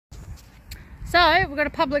So we've got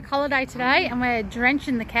a public holiday today and we're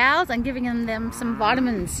drenching the cows and giving them some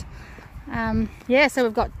vitamins. Yeah, so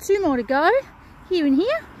we've got 2 more to go, here and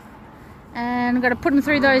here. And we've got to put them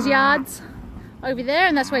through those yards over there,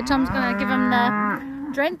 and that's where Tom's going to give them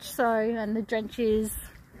the drench. So, and the drench is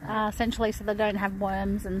essentially so they don't have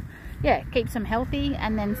worms, and yeah, keeps them healthy,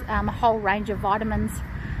 and then a whole range of vitamins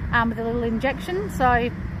with a little injection. So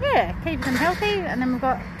yeah, keeps them healthy. And then we've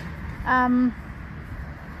got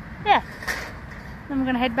yeah, then we're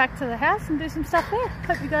going to head back to the house and do some stuff there.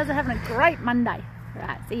 Hope you guys are having a great Monday.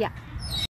 Right, see ya.